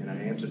and I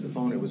answered the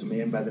phone. It was a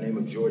man by the name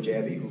of George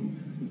Abbey, who,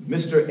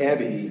 Mr.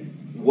 Abbey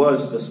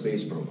was the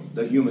space program,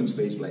 the human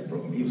spaceflight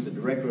program. He was the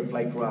director of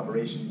flight crew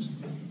operations.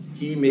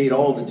 He made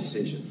all the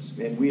decisions.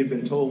 And we had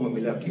been told when we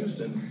left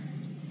Houston,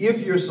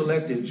 if you're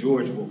selected,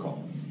 George will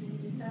call.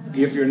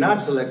 If you're not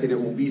selected,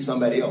 it will be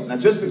somebody else. Now,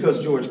 just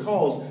because George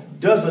calls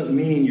doesn't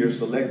mean you're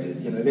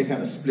selected. You know, they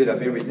kind of split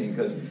up everything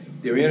because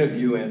they're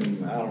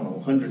interviewing, I don't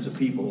know, hundreds of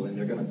people, and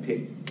they're going to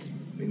pick,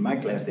 in my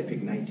class, they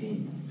picked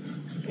 19.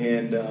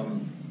 And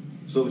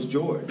so it was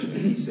George. And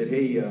he said,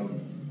 "Hey,"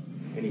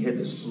 and he had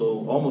this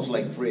slow, almost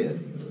like Fred,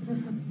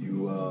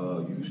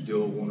 you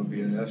still want to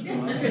be an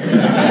astronaut?" And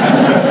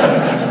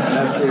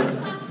I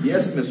said,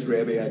 "Yes, Mr.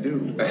 Abbey, I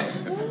do."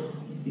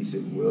 He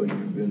said, "Well,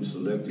 you've been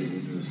selected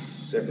into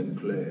second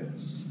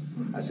class."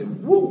 I said,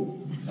 "Whoa.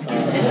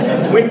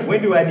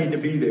 When do I need to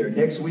be there?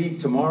 Next week?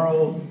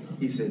 Tomorrow?"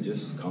 He said,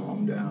 "Just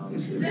calm down." He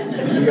said,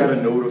 "We got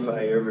to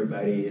notify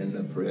everybody in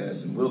the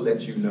press, and we'll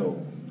let you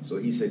know." So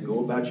he said, "Go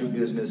about your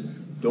business.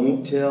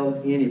 Don't tell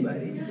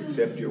anybody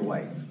except your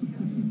wife."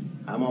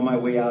 I'm on my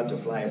way out to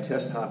fly a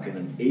test hop in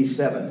an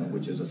A7,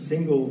 which is a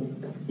single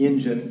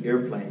engine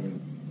airplane.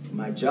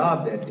 My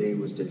job that day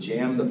was to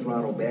jam the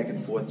throttle back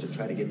and forth to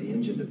try to get the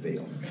engine to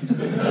fail.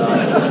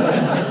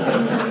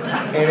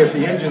 And if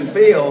the engine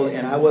failed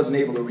and I wasn't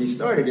able to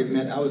restart it, it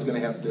meant I was going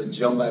to have to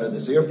jump out of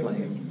this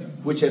airplane,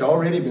 which had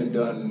already been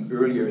done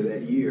earlier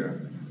that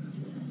year.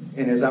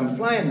 And as I'm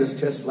flying this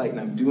test flight and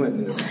I'm doing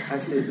this, I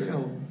said, you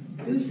know,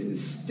 this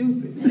is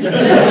stupid. I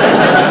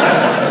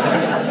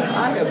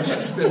have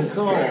just been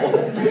called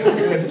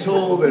and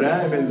told that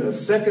I'm in the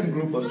second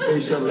group of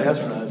space shuttle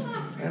astronauts,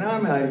 and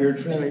I'm out here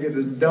trying to get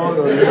this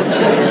doggone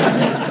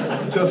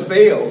airplane to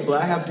fail, so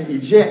I have to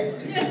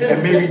eject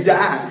and maybe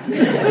die.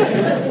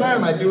 Why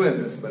am I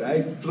doing this? But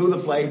I flew the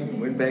flight and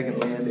went back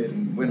and landed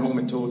and went home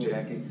and told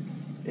Jackie.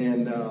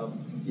 And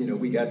you know,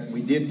 we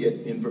did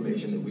get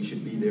information that we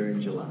should be there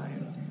in July.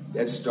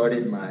 That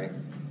started my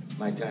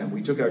time.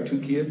 We took our 2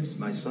 kids.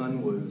 My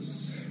son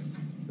was,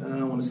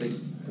 I want to say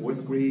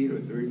 4th grade or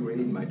 3rd grade.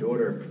 And my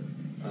daughter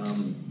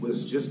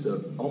was just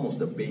almost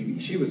a baby.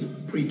 She was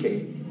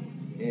pre-K.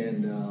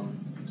 And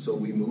so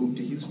we moved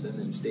to Houston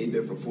and stayed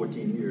there for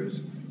 14 years.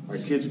 Our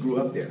kids grew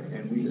up there.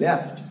 And we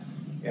left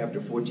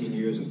after 14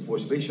 years and 4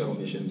 space shuttle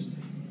missions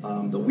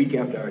the week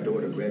after our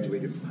daughter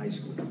graduated from high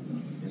school.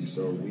 And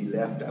so we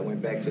left. I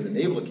went back to the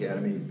Naval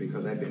Academy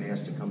because I'd been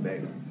asked to come back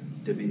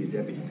to be the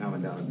Deputy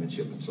Commandant of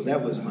Midshipmen. So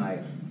that was my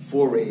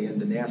foray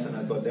into NASA, and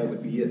I thought that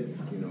would be it.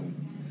 You know,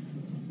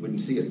 wouldn't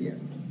see it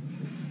again.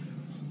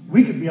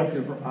 We could be up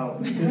here for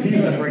hours, because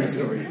these are great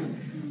stories.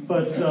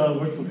 But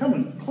we're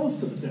coming close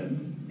to the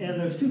end, and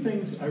there's 2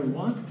 things I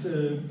want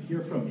to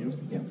hear from you.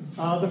 Yeah.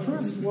 The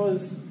first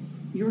was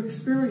your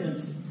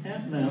experience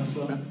at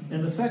NASA,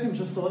 and the second,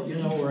 just to let you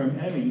know where I'm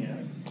aiming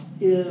at,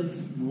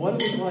 is what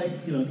it was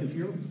like, you know, because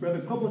you're rather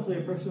publicly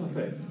a person of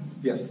faith.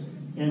 Yes.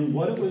 And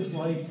what it was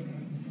like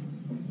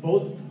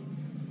both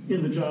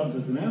in the jobs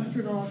as an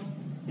astronaut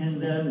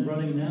and then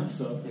running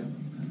NASA,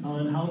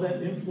 and how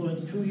that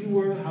influenced who you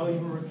were, how you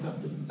were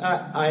accepted.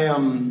 I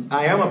am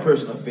a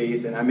person of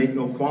faith, and I make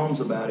no qualms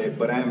about it.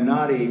 But I'm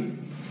not a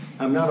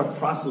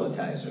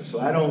proselytizer.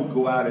 So I don't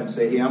go out and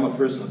say, "Hey, I'm a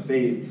person of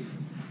faith.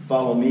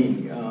 Follow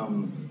me."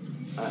 I'm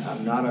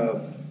not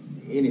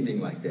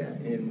anything like that.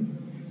 And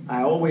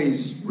I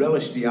always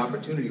relish the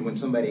opportunity when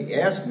somebody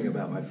asks me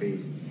about my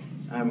faith.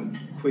 I'm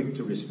quick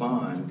to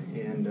respond.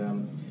 And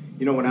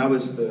you know, when I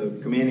was the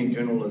commanding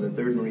general of the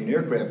 3rd Marine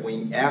Aircraft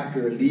Wing,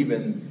 after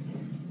leaving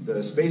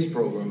the space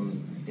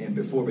program and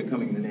before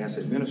becoming the NASA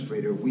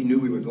administrator, we knew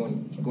we were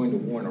going to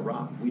war in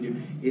Iraq.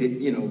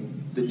 You know,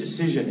 the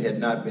decision had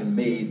not been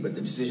made, but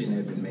the decision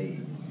had been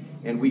made.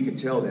 And we could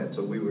tell that,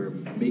 so we were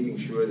making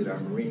sure that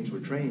our Marines were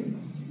trained.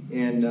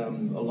 And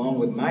along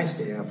with my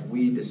staff,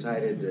 we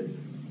decided that,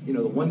 you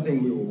know, the one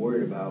thing we were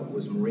worried about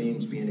was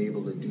Marines being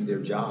able to do their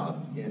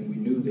job. And we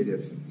knew that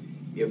if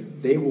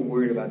they were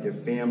worried about their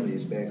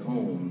families back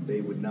home, they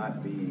would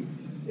not be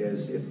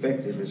as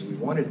effective as we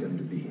wanted them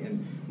to be.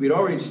 And we'd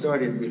already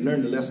we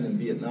learned a lesson in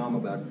Vietnam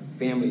about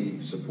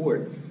family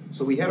support.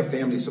 So we had a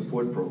family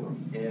support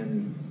program.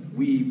 And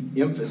we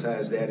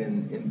emphasized that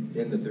in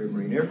the 3rd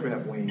Marine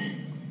Aircraft Wing.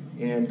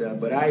 And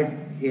but I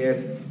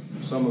had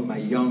some of my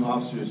young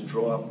officers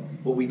draw up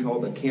what we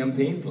called a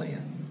campaign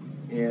plan.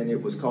 And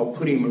it was called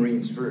Putting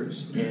Marines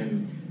First.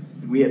 And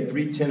we had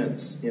 3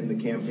 tenets in the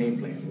campaign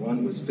plan.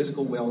 One was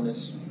physical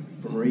wellness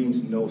for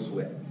Marines, no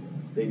sweat.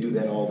 They do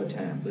that all the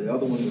time. The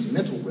other one was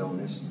mental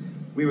wellness.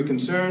 We were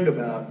concerned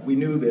about, we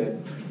knew that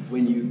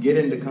when you get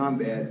into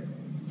combat,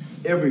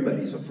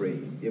 everybody's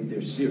afraid if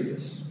they're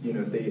serious, you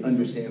know, if they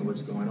understand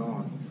what's going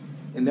on.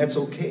 And that's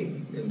okay.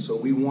 And so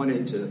we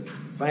wanted to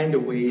find a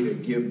way to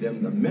give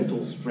them the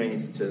mental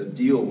strength to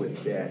deal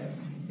with that.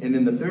 And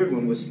then the 3rd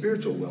one was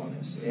spiritual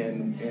wellness.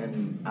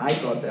 And I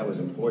thought that was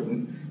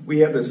important. We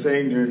have the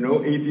saying, there are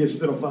no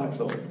atheists in a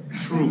foxhole.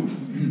 True.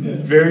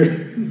 Very,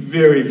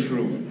 very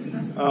true.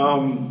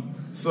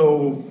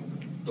 So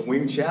the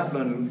wing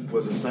chaplain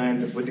was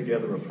assigned to put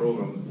together a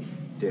program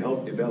to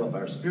help develop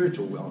our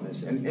spiritual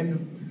wellness.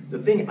 And the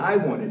thing I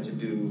wanted to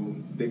do,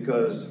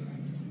 because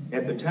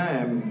at the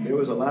time there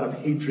was a lot of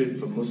hatred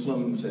for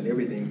Muslims and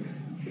everything.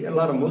 We had a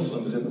lot of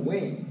Muslims in the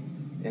wing.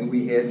 And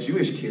we had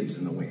Jewish kids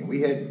in the wing.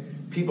 We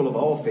had people of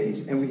all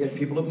faiths, and we had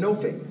people of no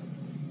faith.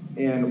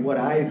 And what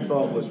I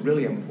thought was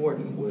really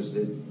important was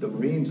that the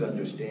Marines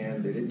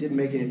understand that it didn't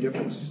make any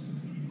difference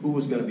who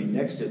was going to be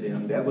next to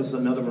them. That was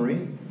another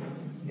Marine.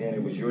 And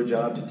it was your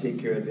job to take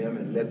care of them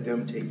and let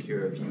them take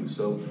care of you.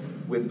 So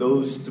with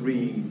those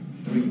three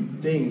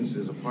things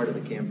as a part of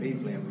the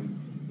campaign plan,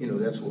 you know,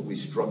 that's what we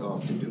struck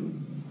off to do.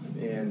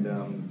 And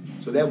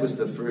so that was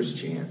the first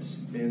chance.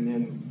 And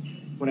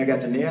then when I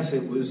got to NASA,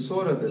 it was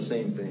sort of the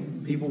same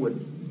thing. People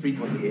would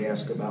frequently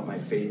ask about my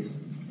faith.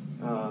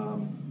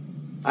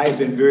 I had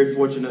been very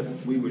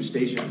fortunate. We were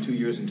stationed 2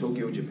 years in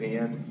Tokyo,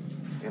 Japan,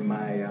 and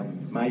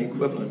my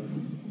equivalent,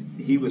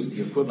 he was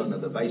the equivalent of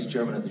the vice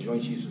chairman of the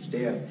Joint Chiefs of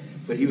Staff,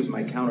 but he was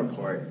my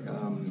counterpart.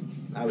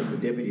 I was the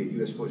deputy at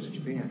U.S. Forces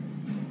Japan.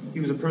 He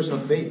was a person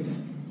of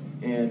faith,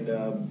 and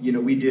you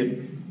know, we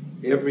did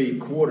every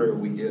quarter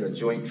we did a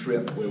joint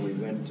trip where we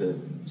went to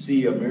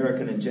see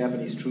American and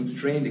Japanese troops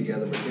train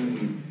together, but then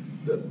we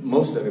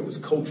most of it was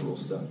cultural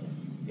stuff.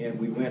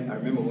 And I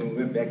remember when we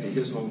went back to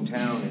his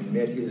hometown and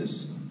met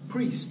his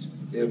priest.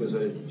 It was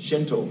a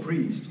Shinto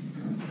priest.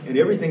 And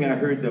everything I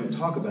heard them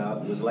talk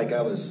about was like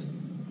I was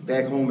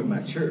back home in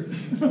my church.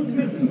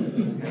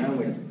 And I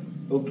went,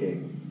 okay,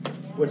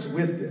 what's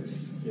with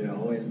this?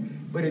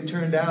 But it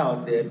turned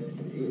out that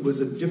it was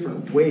a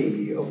different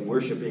way of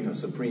worshiping a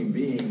supreme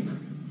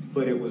being,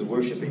 but it was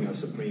worshiping a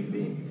supreme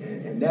being.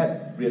 And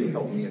that really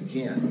helped me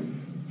again.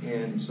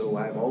 And so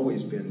I've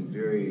always been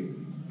very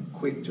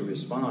quick to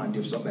respond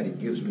if somebody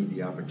gives me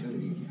the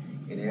opportunity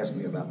and asks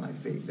me about my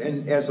faith.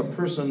 And as a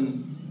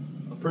person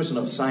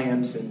of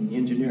science and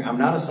engineering, I'm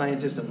not a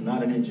scientist, I'm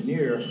not an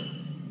engineer,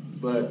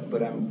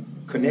 but I'm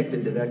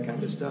connected to that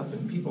kind of stuff.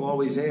 And people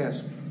always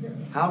ask,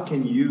 how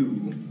can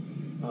you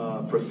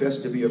profess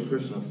to be a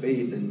person of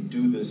faith and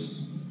do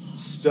this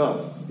stuff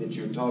that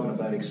you're talking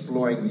about,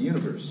 exploring the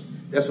universe?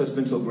 That's what's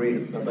been so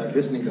great about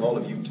listening to all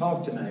of you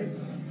talk tonight,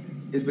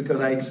 is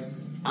because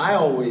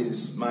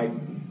my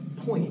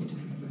point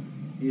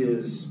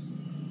is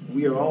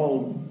we are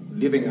all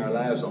living our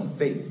lives on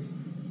faith.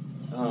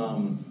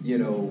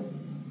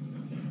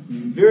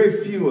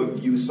 Very few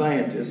of you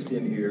scientists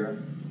in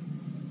here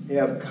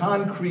have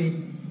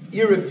concrete,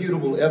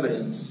 irrefutable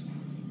evidence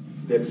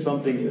that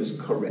something is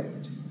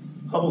correct.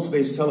 Hubble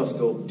Space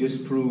Telescope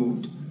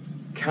disproved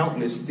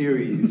countless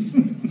theories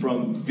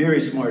from very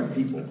smart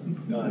people.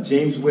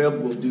 James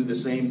Webb will do the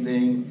same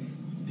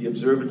thing. The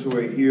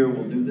Observatory here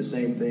will do the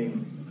same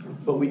thing.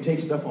 But we take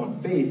stuff on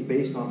faith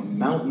based on a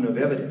mountain of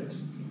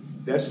evidence.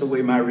 That's the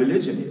way my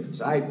religion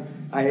is. I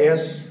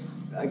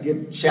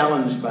get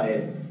challenged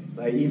by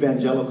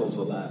evangelicals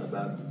a lot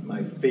about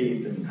my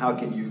faith and how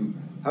can you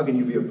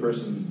be a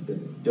person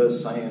that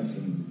does science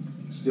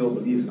and still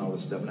believes in all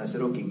this stuff. And I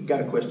said, okay,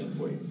 got a question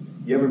for you.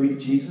 You ever meet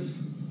Jesus?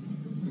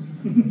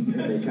 And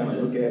they kind of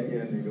look at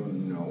you and they go,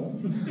 no.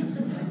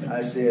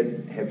 I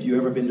said, have you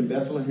ever been to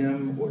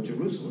Bethlehem or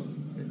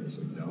Jerusalem? And they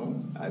said,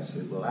 no. I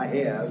said, well, I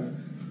have.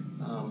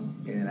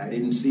 And I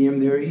didn't see him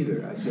there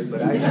either. I said,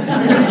 but I,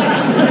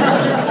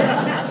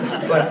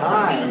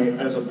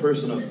 as a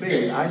person of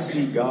faith, I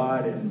see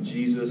God and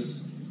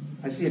Jesus.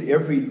 I see it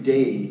every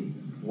day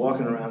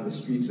walking around the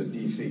streets of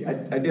D.C.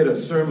 I did a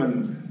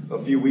sermon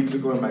a few weeks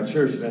ago in my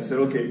church, and I said,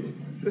 okay,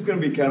 this is going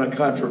to be kind of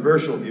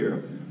controversial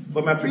here.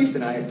 But my priest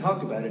and I had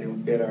talked about it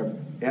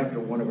after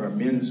one of our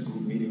men's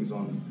group meetings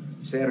on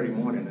Saturday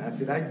morning. And I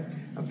said, I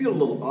feel a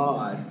little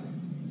odd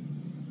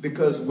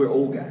because we're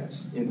old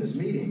guys in this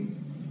meeting.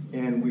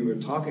 And we were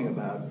talking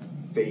about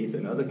faith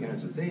and other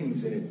kinds of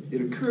things, and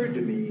it occurred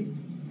to me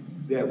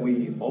that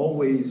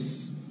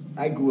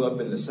I grew up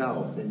in the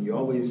South, and you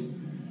always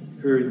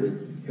heard that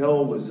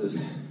hell was this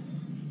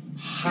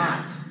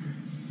hot,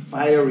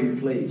 fiery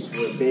place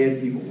where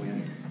bad people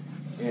went,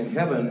 and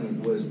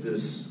heaven was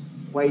this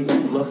white,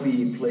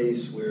 fluffy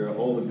place where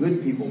all the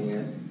good people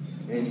went,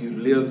 and you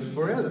lived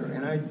forever.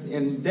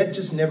 And that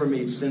just never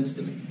made sense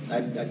to me,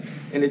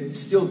 and it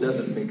still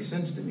doesn't make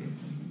sense to me.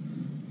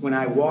 When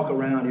I walk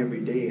around every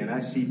day and I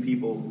see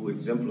people who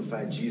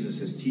exemplify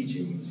Jesus'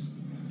 teachings,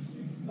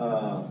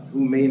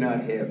 who may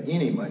not have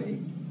any money,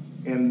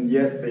 and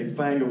yet they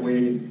find a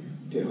way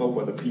to help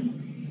other people.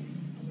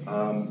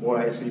 Or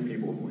I see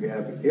people who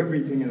have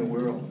everything in the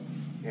world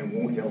and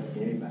won't help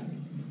anybody.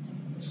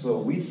 So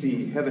we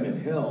see heaven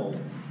and hell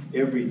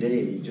every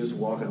day just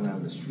walking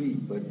around the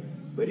street, but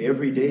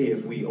every day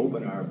if we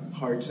open our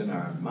hearts and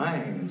our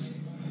minds,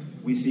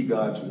 we see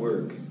God's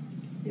work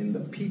in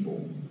the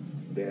people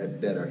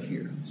that are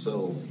here.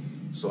 So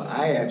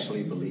I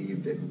actually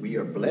believe that we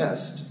are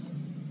blessed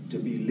to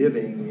be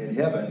living in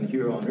heaven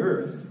here on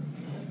earth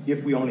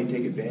if we only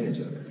take advantage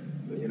of it.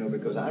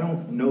 Because I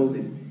don't know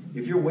that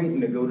if you're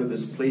waiting to go to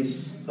this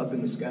place up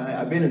in the sky,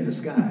 I've been in the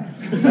sky.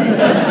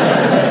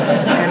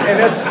 and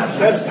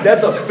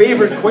that's a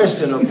favorite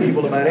question of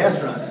people about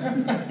astronauts.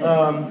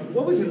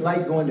 What was it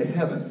like going to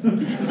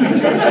heaven?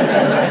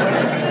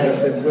 I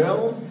said,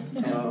 well,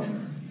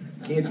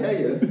 can't tell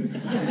you,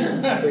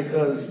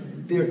 because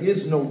there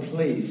is no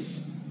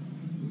place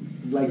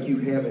like you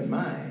have in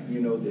mind,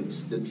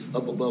 that's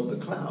up above the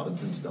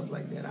clouds and stuff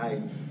like that.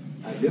 I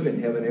live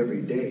in heaven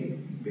every day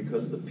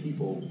because of the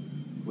people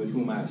with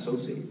whom I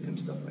associate and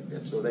stuff like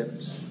that. So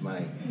that's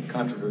my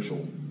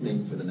controversial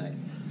thing for the night.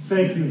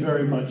 Thank you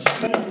very much.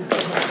 Thank you so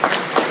much.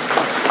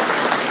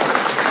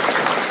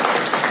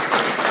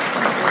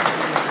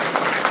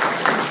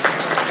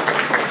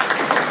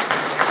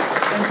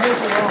 And thank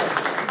you all.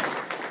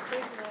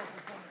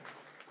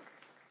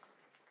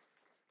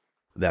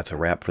 That's a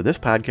wrap for this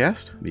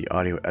podcast. The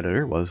audio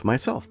editor was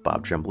myself,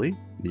 Bob Trembley.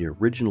 The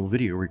original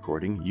video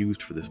recording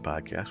used for this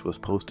podcast was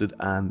posted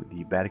on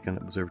the Vatican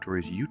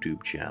Observatory's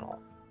YouTube channel.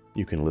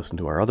 You can listen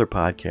to our other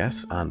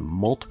podcasts on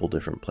multiple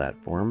different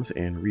platforms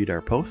and read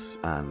our posts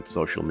on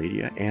social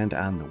media and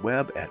on the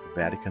web at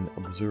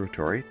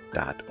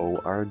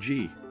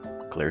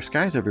vaticanobservatory.org. Clear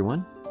skies,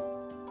 everyone.